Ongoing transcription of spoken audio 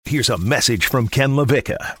here's a message from Ken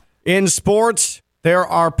LaVicka. In sports, there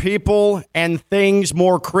are people and things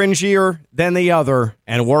more cringier than the other,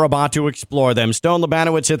 and we're about to explore them. Stone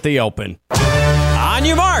Labanowitz at the Open. On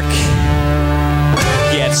your mark.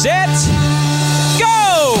 Get set.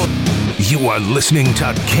 Go! You are listening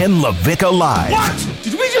to Ken LaVicka Live. What?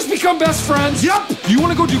 Did we just become best friends? Yup. Do you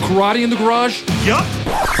want to go do karate in the garage? Yup.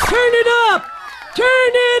 Turn it up! Turn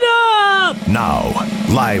it up! Now,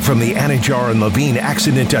 live from the Anajar and Levine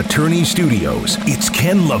Accident Attorney Studios, it's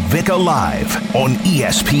Ken LaVicka Live on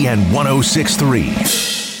ESPN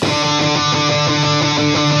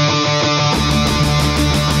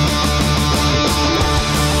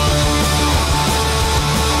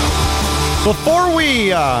Before we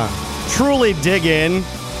truly dig in,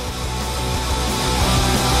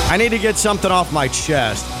 I need to get something off my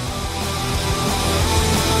chest.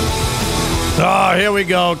 Oh, here we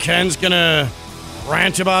go. Ken's going to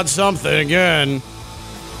rant about something again.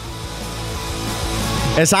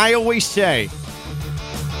 As I always say,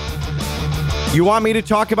 you want me to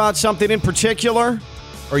talk about something in particular?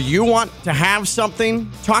 Or you want to have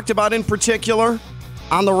something talked about in particular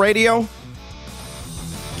on the radio?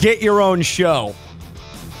 Get your own show.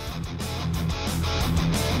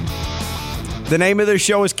 The name of the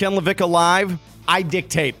show is Ken LaVicka Live. I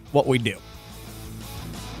dictate what we do.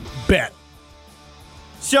 Bet.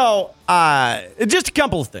 So, just a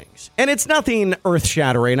couple of things. And it's nothing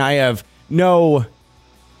earth-shattering. I have no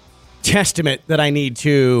testament that I need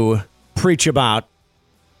to preach about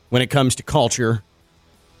when it comes to culture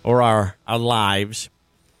or our lives.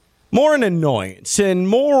 More an annoyance and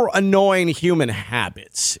more annoying human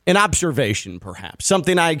habits. An observation, perhaps.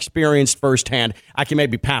 Something I experienced firsthand. I can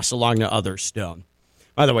maybe pass along to others, Stone.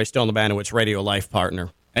 By the way, Stone Labanowitz, radio life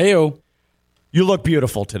partner. Heyo. You look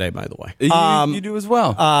beautiful today, by the way. You do as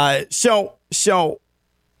well. So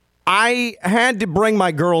I had to bring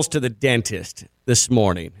my girls to the dentist this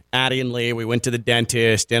morning. Addie and Lee, we went to the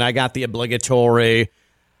dentist, and I got the obligatory,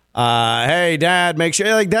 hey, Dad, make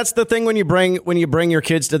sure. Like, that's the thing when you bring your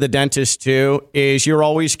kids to the dentist, too, is you're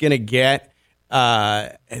always going to get,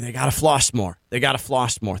 they got to floss more. They got to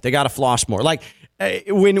floss more. They got to floss more. Like,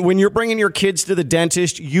 when you're bringing your kids to the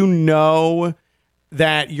dentist, you know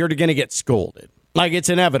that you're going to get scolded. Like, it's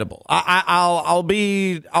inevitable. I'll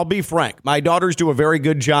be frank. My daughters do a very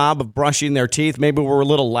good job of brushing their teeth. Maybe we're a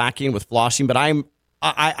little lacking with flossing, but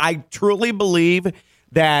I truly believe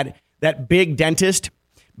that big dentist,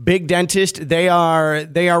 they are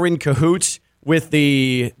in cahoots with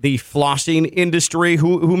the flossing industry.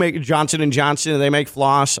 Who make Johnson & Johnson? They make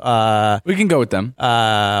floss. We can go with them.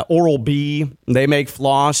 Oral-B, they make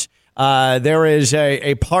floss. There is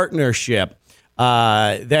a partnership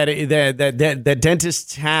that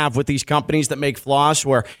dentists have with these companies that make floss,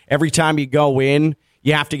 where every time you go in,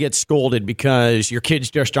 you have to get scolded because your kids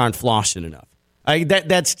just aren't flossing enough.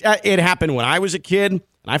 It happened when I was a kid, and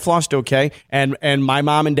I flossed okay, and my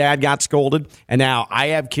mom and dad got scolded, and now I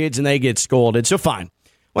have kids and they get scolded, so fine.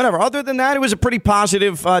 Whatever. Other than that, it was a pretty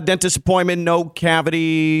positive dentist appointment. No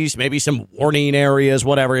cavities, maybe some warning areas,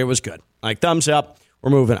 whatever. It was good. Like, thumbs up. We're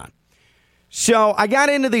moving on. So I got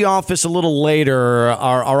into the office a little later.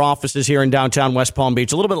 Our office is here in downtown West Palm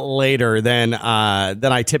Beach, a little bit later than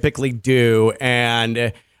I typically do,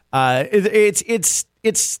 and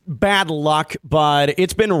it's bad luck, but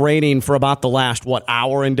it's been raining for about the last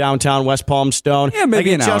hour in downtown West Palm, Stone. Yeah,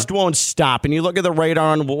 maybe it just won't stop. And you look at the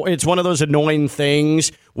radar, and it's one of those annoying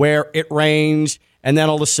things where it rains, and then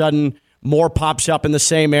all of a sudden, more pops up in the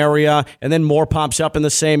same area, and then more pops up in the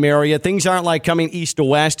same area. Things aren't like coming east to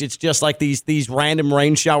west. It's just like these random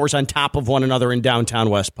rain showers on top of one another in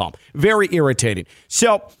downtown West Palm. Very irritating.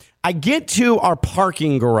 So I get to our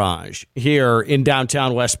parking garage here in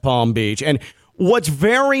downtown West Palm Beach, and what's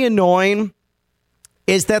very annoying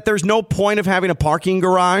is that there's no point of having a parking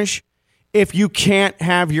garage if you can't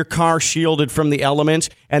have your car shielded from the elements,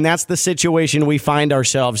 and that's the situation we find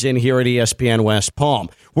ourselves in here at ESPN West Palm.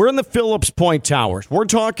 We're in the Phillips Point Towers. We're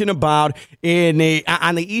talking about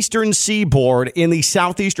on the eastern seaboard, in the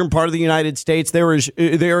southeastern part of the United States, there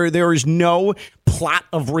is no plot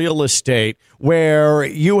of real estate where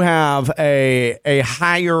you have a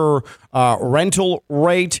higher rental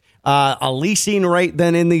rate, a leasing rate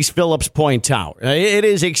than in these Phillips Point Towers. It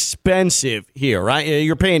is expensive here, right?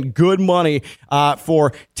 You're paying good money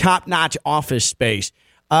for top-notch office space.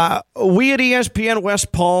 We at ESPN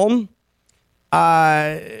West Palm,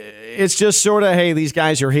 it's just sort of, hey, these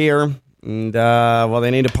guys are here, and,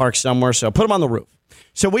 they need to park somewhere, so put them on the roof.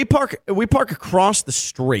 So we park across the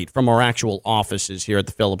street from our actual offices here at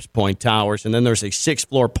the Phillips Point Towers, and then there's a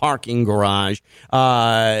 6th-floor parking garage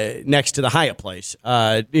next to the Hyatt Place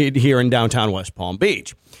here in downtown West Palm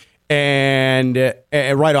Beach, and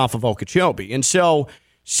right off of Okeechobee. And so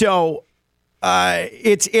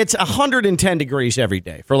it's 110 degrees every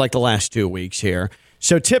day for like the last 2 weeks here.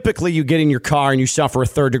 So typically you get in your car and you suffer a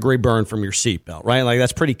 3rd-degree burn from your seatbelt, right? Like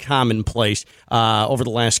that's pretty commonplace over the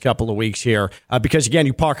last couple of weeks here because, again,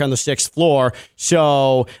 you park on the 6th floor,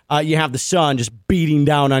 so you have the sun just beating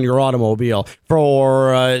down on your automobile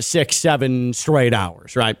for 6-7 straight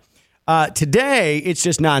hours, right? Today, it's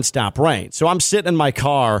just nonstop rain. So I'm sitting in my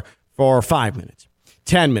car for 5 minutes,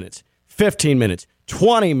 10 minutes, 15 minutes,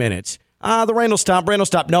 20 minutes. The rain will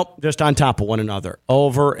stop. Nope, just on top of one another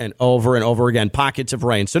over and over and over again. Pockets of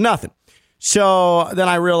rain. So nothing. So then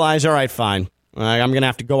I realize, all right, fine. I'm going to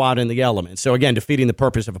have to go out in the elements. So again, defeating the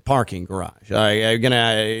purpose of a parking garage. You're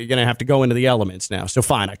gonna have to go into the elements now. So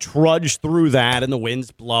fine, I trudge through that, and the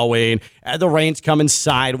wind's blowing, and the rain's coming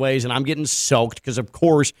sideways, and I'm getting soaked because, of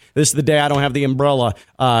course, this is the day I don't have the umbrella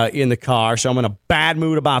in the car. So I'm in a bad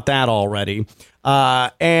mood about that already.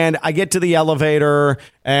 And I get to the elevator,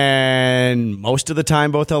 and most of the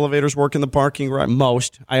time, both elevators work in the parking garage.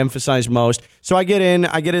 Most, I emphasize most. So I get in the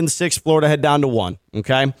 6th floor to head down to 1.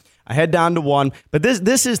 Okay. I head down to 1, but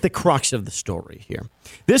this is the crux of the story here.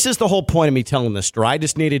 This is the whole point of me telling this story. I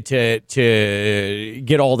just needed to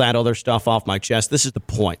get all that other stuff off my chest. This is the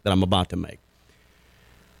point that I'm about to make.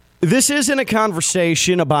 This isn't a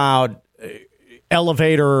conversation about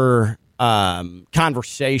elevator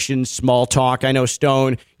conversation, small talk. I know,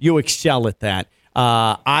 Stone, you excel at that.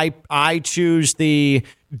 I choose the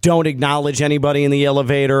don't acknowledge anybody in the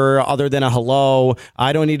elevator other than a hello.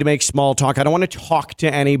 I don't need to make small talk. I don't want to talk to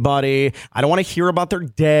anybody. I don't want to hear about their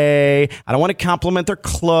day. I don't want to compliment their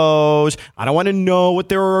clothes. I don't want to know what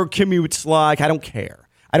their commute's like. I don't care.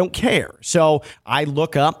 So I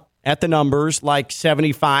look up at the numbers like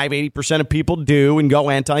 75, 80% of people do and go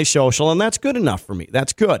antisocial, and that's good enough for me.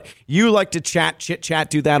 That's good. You like to chit-chat,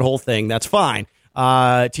 do that whole thing. That's fine.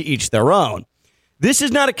 To each their own. This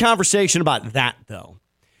is not a conversation about that, though.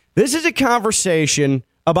 This is a conversation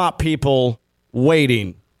about people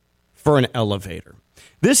waiting for an elevator.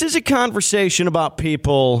 This is a conversation about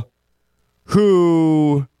people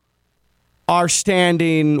who are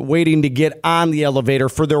standing, waiting to get on the elevator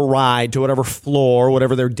for their ride to whatever floor,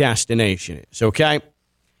 whatever their destination is, okay?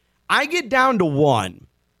 I get down to 1,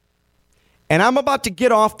 and I'm about to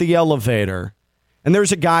get off the elevator, and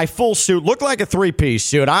there's a guy, full suit, looked like a 3-piece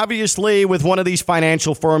suit, obviously with one of these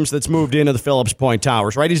financial firms that's moved into the Phillips Point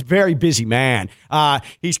Towers, right? He's a very busy man.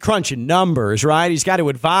 He's crunching numbers, right? He's got to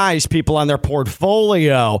advise people on their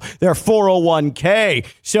portfolio, their 401k.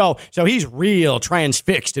 So he's real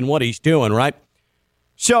transfixed in what he's doing, right?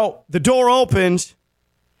 So the door opens,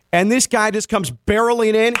 and this guy just comes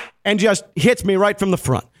barreling in and just hits me right from the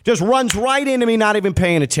front. Just runs right into me, not even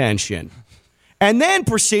paying attention. And then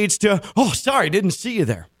proceeds to, oh, sorry, didn't see you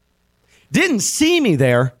there. Didn't see me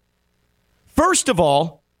there. First of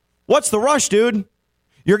all, what's the rush, dude?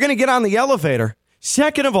 You're going to get on the elevator.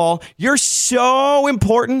 Second of all, you're so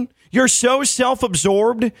important. You're so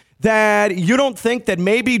self-absorbed that you don't think that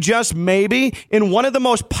maybe, just maybe, in one of the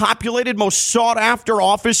most populated, most sought-after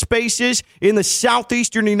office spaces in the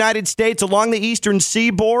southeastern United States along the eastern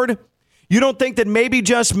seaboard, you don't think that maybe,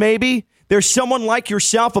 just maybe, there's someone like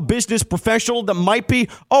yourself, a business professional, that might be,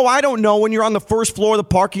 oh, I don't know, when you're on the first floor of the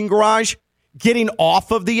parking garage, getting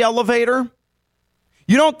off of the elevator?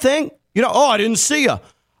 You don't think? Oh, I didn't see you.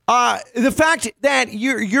 The fact that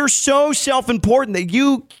you're so self-important that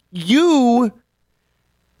you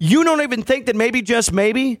don't even think that maybe, just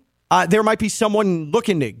maybe, there might be someone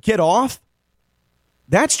looking to get off,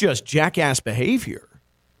 that's just jackass behavior.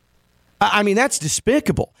 I mean, that's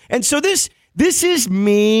despicable. And so this is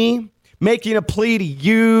me making a plea to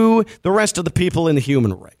you, the rest of the people in the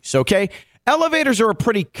human race, okay? Elevators are a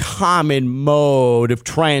pretty common mode of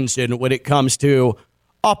transit when it comes to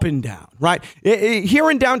up and down, right?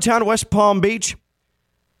 Here in downtown West Palm Beach,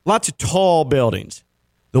 lots of tall buildings.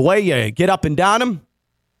 The way you get up and down them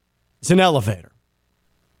is an elevator,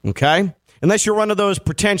 okay? Unless you're one of those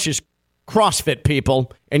pretentious CrossFit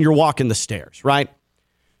people and you're walking the stairs, right?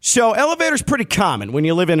 So elevators pretty common when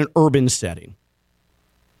you live in an urban setting.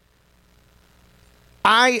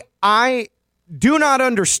 I do not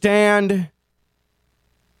understand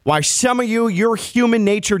why some of your human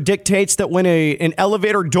nature dictates that when an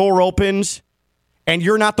elevator door opens and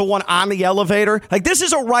you're not the one on the elevator, like, this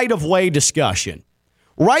is a right-of-way discussion.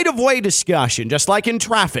 Right-of-way discussion, just like in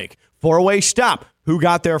traffic. 4-way stop. Who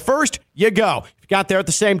got there first? you go. If you got there at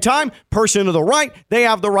the same time, person to the right, they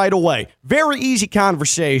have the right of way. Very easy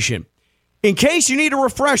conversation. In case you need a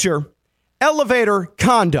refresher, elevator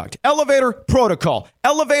conduct, elevator protocol,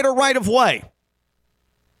 elevator right of way.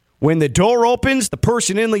 When the door opens, the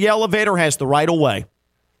person in the elevator has the right of way.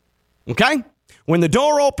 Okay? When the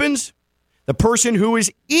door opens, the person who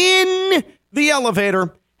is in the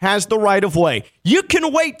elevator has the right of way. You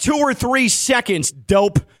can wait 2 or 3 seconds,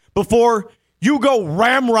 dope, before you go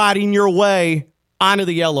ramrodding your way onto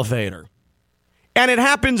the elevator. And it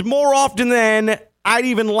happens more often than I'd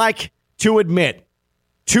even like to admit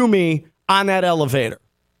to me on that elevator.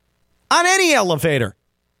 On any elevator.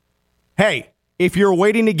 Hey, if you're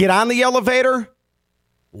waiting to get on the elevator,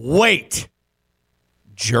 wait.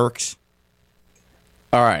 Jerks.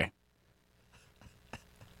 All right.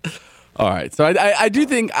 So I do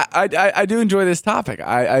think I do enjoy this topic.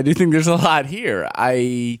 I do think there's a lot here.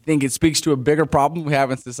 I think it speaks to a bigger problem we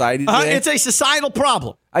have in society today. It's a societal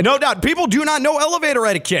problem. No doubt. People do not know elevator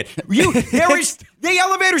etiquette. The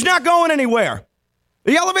elevator's not going anywhere.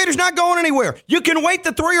 The elevator's not going anywhere. You can wait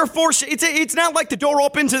the 3 or 4. It's not like the door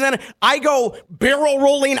opens and then I go barrel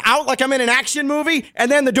rolling out like I'm in an action movie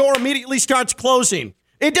and then the door immediately starts closing.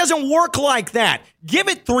 It doesn't work like that. Give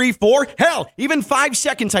it 3, 4, hell, even 5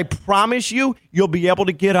 seconds. I promise you'll be able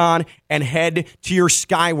to get on and head to your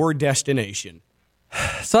skyward destination.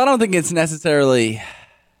 So I don't think it's necessarily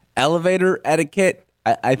elevator etiquette.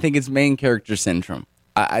 I think it's main character syndrome.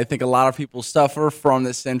 I think a lot of people suffer from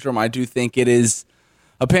this syndrome. I do think it is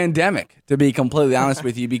a pandemic, to be completely honest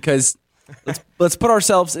with you, because let's put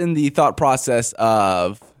ourselves in the thought process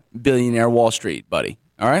of billionaire Wall Street, buddy.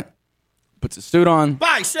 All right? Puts a suit on.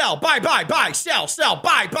 Buy, sell, buy, sell,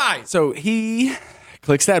 buy. So he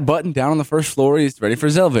clicks that button down on the first floor. He's ready for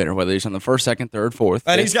his elevator, whether he's on the first, second, third, fourth.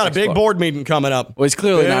 And he's got a big board meeting coming up. Well, he's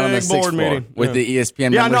clearly not on the sixth floor with the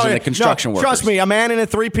ESPN members and the construction workers. Trust me, a man in a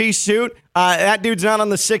 3-piece suit, that dude's not on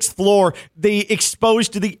the 6th floor. The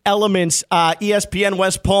exposed to the elements, ESPN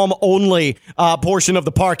West Palm only portion of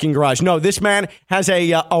the parking garage. No, this man has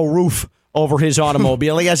a roof over his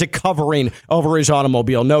automobile. He has a covering over his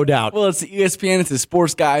automobile, no doubt. Well, it's the ESPN. It's the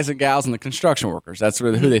sports guys and gals and the construction workers. That's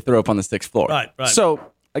who they throw up on the 6th floor. Right. So,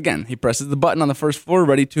 again, he presses the button on the first floor,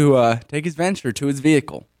 ready to take his venture to his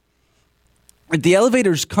vehicle. If the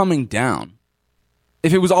elevator's coming down,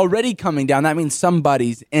 if it was already coming down, that means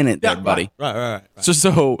somebody's in it there, buddy. Right.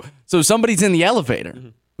 So somebody's in the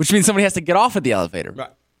elevator, which means somebody has to get off at the elevator. Right.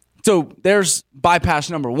 So there's bypass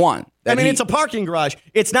number 1. It's a parking garage.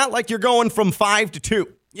 It's not like you're going from 5 to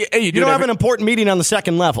 2. Yeah, you don't have an important meeting on the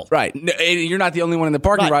 2nd level. Right. You're not the only one in the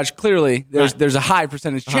parking garage. Clearly, there's a high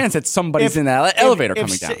percentage chance that somebody's in that elevator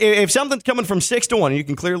coming down. If something's coming from 6 to 1, you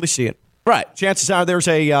can clearly see it. Right. Chances are there's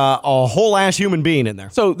a whole-ass human being in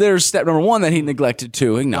there. So there's step number 1 that he neglected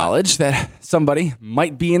to acknowledge that somebody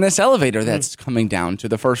might be in this elevator that's coming down to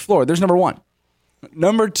the first floor. There's number 1.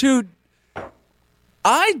 Number 2,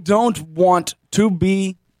 I don't want to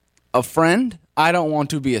be a friend. I don't want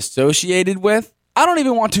to be associated with. I don't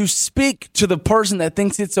even want to speak to the person that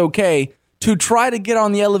thinks it's okay to try to get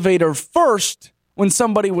on the elevator first when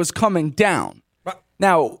somebody was coming down. Right.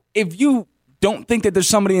 Now, if you don't think that there's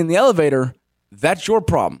somebody in the elevator, that's your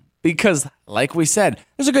problem. Because, like we said,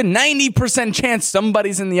 there's a good 90% chance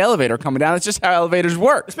somebody's in the elevator coming down. It's just how elevators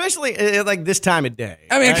work. Especially like this time of day.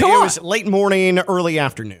 I mean, come on. It was late morning, early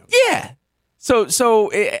afternoon. Yeah.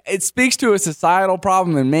 So it speaks to a societal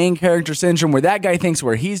problem in main character syndrome where that guy thinks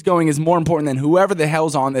where he's going is more important than whoever the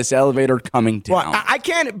hell's on this elevator coming down. Well, I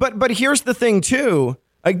can't, but here's the thing, too.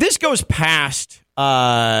 Like, this goes past,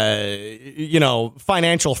 financial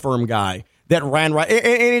firm guy that ran right.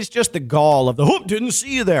 And it's just the gall of the, didn't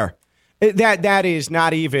see you there. That's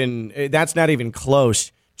not even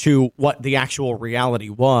close to what the actual reality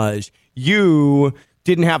was. You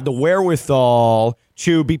didn't have the wherewithal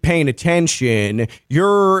to be paying attention.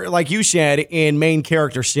 You're, like you said, in main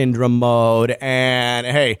character syndrome mode. And,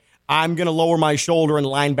 hey, I'm going to lower my shoulder and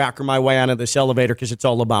linebacker my way onto this elevator because it's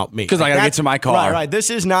all about me. Because I got to get to my car. Right. This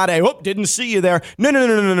is not a, didn't see you there.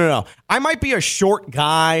 No. I might be a short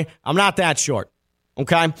guy. I'm not that short.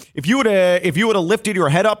 Okay? If you would have lifted your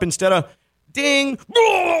head up instead of, ding,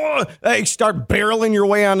 start barreling your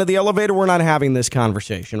way onto the elevator, we're not having this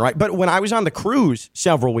conversation, right? But when I was on the cruise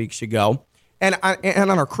several weeks ago, and on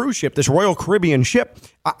our cruise ship, this Royal Caribbean ship,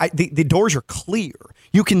 the doors are clear.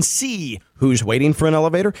 You can see who's waiting for an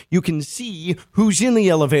elevator. You can see who's in the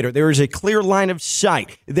elevator. There is a clear line of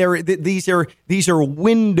sight. These are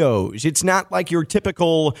windows. It's not like your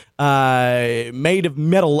typical made of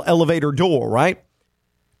metal elevator door, right?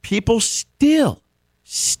 People still,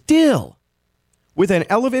 with an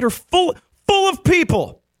elevator full of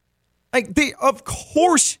people, Of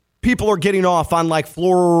course, people are getting off on like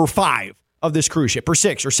floor 5 of this cruise ship, or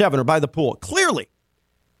 6 or 7, or by the pool. Clearly,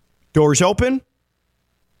 doors open,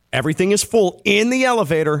 everything is full in the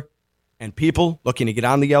elevator, and people looking to get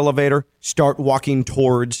on the elevator start walking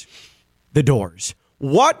towards the doors.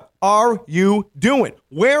 What are you doing?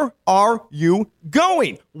 Where are you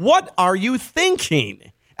going? What are you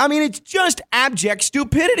thinking? I mean, it's just abject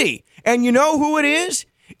stupidity. And you know who it is?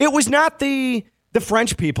 It was not the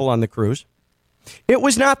French people on the cruise. It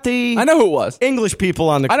was not the I know who it was. English people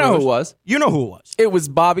on the cruise. I know who it was. You know who it was. It was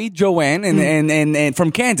Bobby, Joanne, and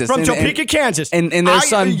from Kansas. From Topeka, Kansas. And their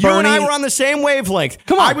son, Bernie. You and I were on the same wavelength.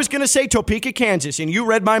 Come on. I was going to say Topeka, Kansas, and you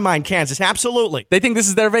read my mind, Kansas. Absolutely. They think this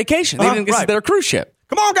is their vacation. They think this is their cruise ship.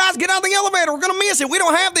 Come on, guys, get on the elevator. We're going to miss it. We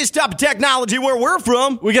don't have this type of technology where we're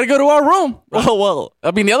from. We got to go to our room. Well,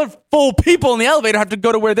 I mean, the other full people in the elevator have to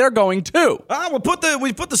go to where they're going, too. We put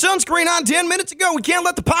the sunscreen on 10 minutes ago. We can't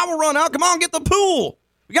let the power run out. Come on, get the pool.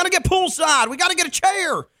 We got to get poolside. We got to get a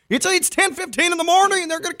chair. It's 10:15 in the morning,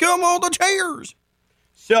 and they're going to come all the chairs.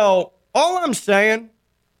 So all I'm saying,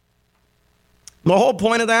 the whole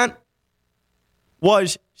point of that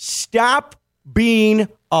was stop being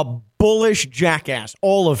a bullish jackass,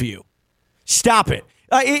 all of you. Stop it.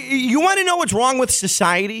 You want to know what's wrong with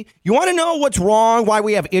society? You want to know what's wrong, why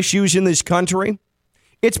we have issues in this country?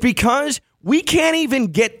 It's because we can't even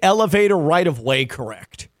get elevator right of way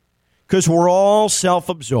correct. Because we're all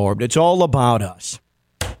self-absorbed. It's all about us.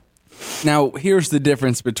 Now, here's the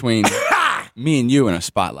difference between me and you in a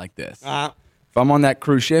spot like this. If I'm on that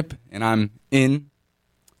cruise ship and I'm in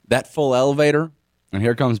that full elevator, and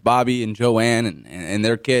here comes Bobby and Joanne and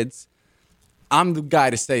their kids, I'm the guy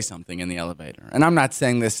to say something in the elevator. And I'm not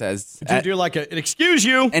saying this as... Did you do like an excuse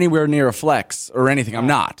you? Anywhere near a flex or anything. I'm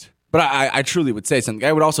not. But I truly would say something.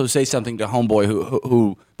 I would also say something to homeboy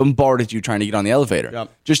who bombarded you trying to get on the elevator. Yep.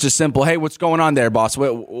 Just a simple, hey, what's going on there, boss? What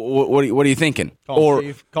are you thinking? Call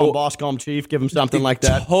him boss, call him chief, give him something like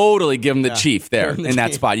that. Totally give him the chief there in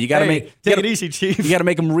that spot. You got to take it easy, chief. You got to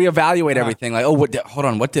make him reevaluate everything. Like, hold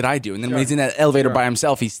on, what did I do? And then when he's in that elevator by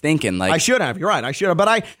himself, he's thinking like, I should have. You're right. I should have.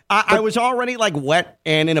 But I was already like wet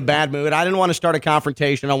and in a bad mood. I didn't want to start a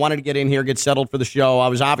confrontation. I wanted to get in here, get settled for the show. I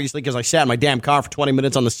was obviously, because I sat in my damn car for 20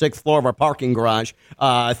 minutes on the 6th floor of our parking garage,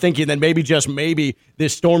 thinking that maybe, just maybe,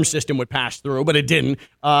 this storm system would pass through, but it didn't.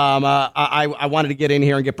 I wanted to get in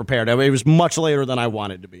here and get prepared. It was much later than I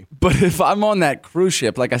wanted to be. But if I'm on that cruise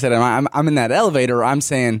ship, like I said, I'm in that elevator, I'm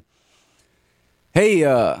saying, hey,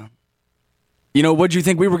 what'd you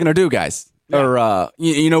think we were going to do, guys? Yeah. Or,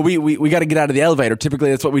 we got to get out of the elevator. Typically,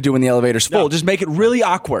 that's what we do when the elevator's full. Yeah. Just make it really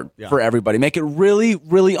awkward for everybody. Make it really,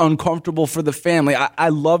 really uncomfortable for the family. I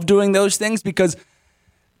love doing those things because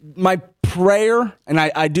my prayer, and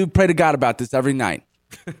I do pray to God about this every night,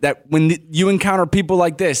 that when you encounter people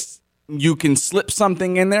like this, you can slip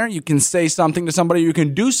something in there, you can say something to somebody, you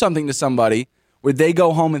can do something to somebody where they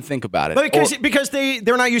go home and think about it. But because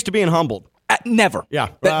they're not used to being humbled. Never. Yeah.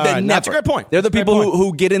 Never. That's a great point. They're the people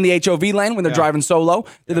who get in the HOV lane when they're driving solo.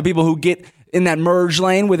 They're the people who get in that merge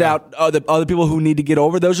lane without other people who need to get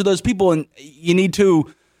over. Those are those people, and you need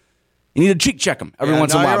to cheek check them every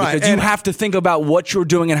once in a while because you have to think about what you're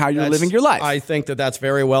doing and how you're living your life. I think that's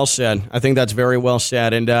very well said.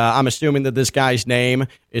 And I'm assuming that this guy's name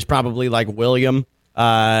is probably like William.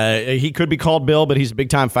 He could be called Bill, but he's a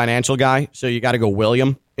big-time financial guy, so you got to go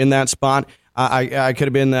William in that spot. I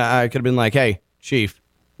could have been like, hey, Chief,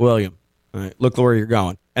 William, all right, look where you're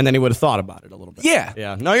going. And then he would have thought about it a little bit.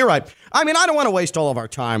 Yeah. No, you're right. I mean, I don't want to waste all of our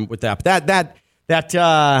time with that. But that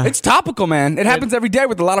it's topical, man. It happens every day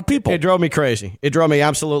with a lot of people. It drove me crazy. It drove me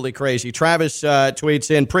absolutely crazy. Travis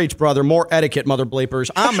tweets in, preach, brother, more etiquette, mother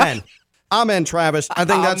bleepers. Amen. Amen, Travis. I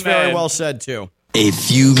think that's very well said, too. A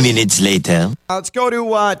few minutes later. Let's go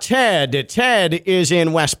to Ted. Ted is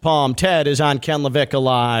in West Palm. Ted is on Ken LaVicka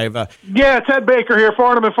Live. Yeah, Ted Baker here,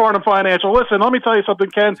 Farnham & Farnham Financial. Listen, let me tell you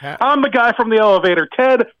something, Ken. I'm the guy from the elevator.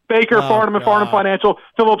 Ted Baker, Farnham & Farnham Financial,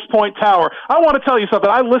 Phillips Point Tower. I want to tell you something.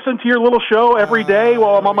 I listen to your little show every day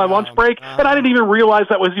while I'm on my lunch break, and I didn't even realize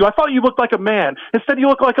that was you. I thought you looked like a man. Instead, you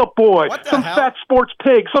look like a boy. Some fat sports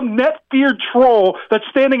pig, some net-feared troll that's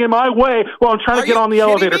standing in my way while I'm trying to get on the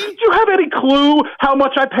elevator. Do you have any clue how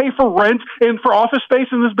much I pay for rent and for office space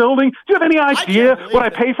in this building? Do you have any idea what I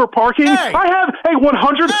pay for parking? I have a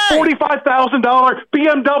 $145,000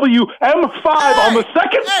 BMW M5 on the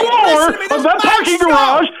second floor of that parking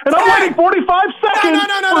garage, and I'm waiting 45 seconds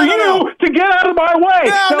for you to get out of my way.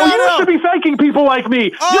 You should be thanking people like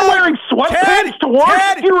me. You're wearing sweatpants to work.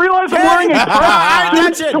 Do you realize I'm wearing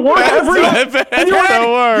a suit to work every day?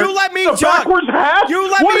 You let me talk. Backwards hat? You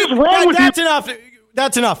let what me. Is wrong with that's you? enough.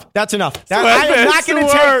 That's enough. I am not going to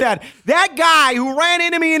take that. That guy who ran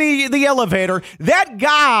into me in the elevator, that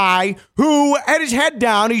guy who had his head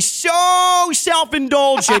down, he's so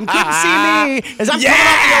self-indulgent, couldn't see me as I'm coming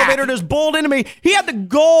out the elevator, just bowled into me. He had the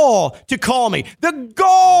gall to call me. The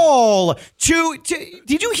gall to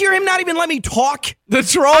did you hear him not even let me talk? The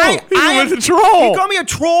troll. He was a troll. He called me a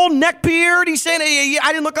troll, neckbeard. He's saying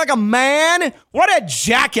I didn't look like a man. What a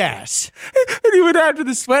jackass. And he went after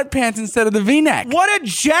the sweatpants instead of the V-neck. What a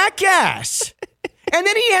jackass. And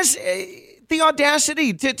then he has the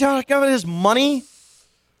audacity to talk about his money.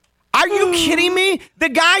 Are you kidding me? The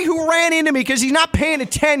guy who ran into me because he's not paying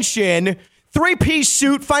attention, three-piece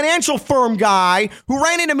suit, financial firm guy who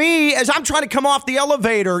ran into me as I'm trying to come off the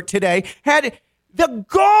elevator today, had the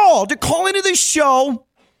gall to call into the show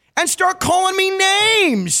and start calling me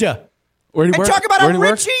names. Where'd he and work? talk about how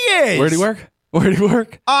rich he is. Where'd he work? Where'd he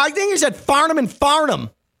work? I think he's at Farnham and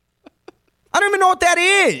Farnham. I don't even know what that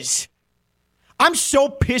is. I'm so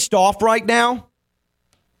pissed off right now.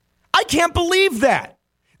 I can't believe that.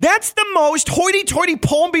 That's the most hoity-toity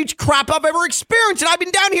Palm Beach crap I've ever experienced, and I've been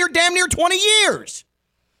down here damn near 20 years.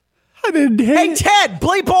 I didn't hate it. Hey, Ted,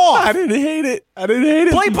 bleep off. I didn't hate it.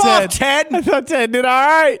 Bleep off, Ted. I thought Ted did all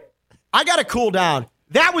right. I got to cool down.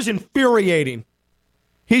 That was infuriating.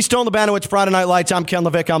 He's still in the Banowitz Friday Night Lights. I'm Ken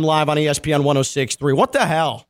Levick. I'm live on ESPN 106.3. What the hell?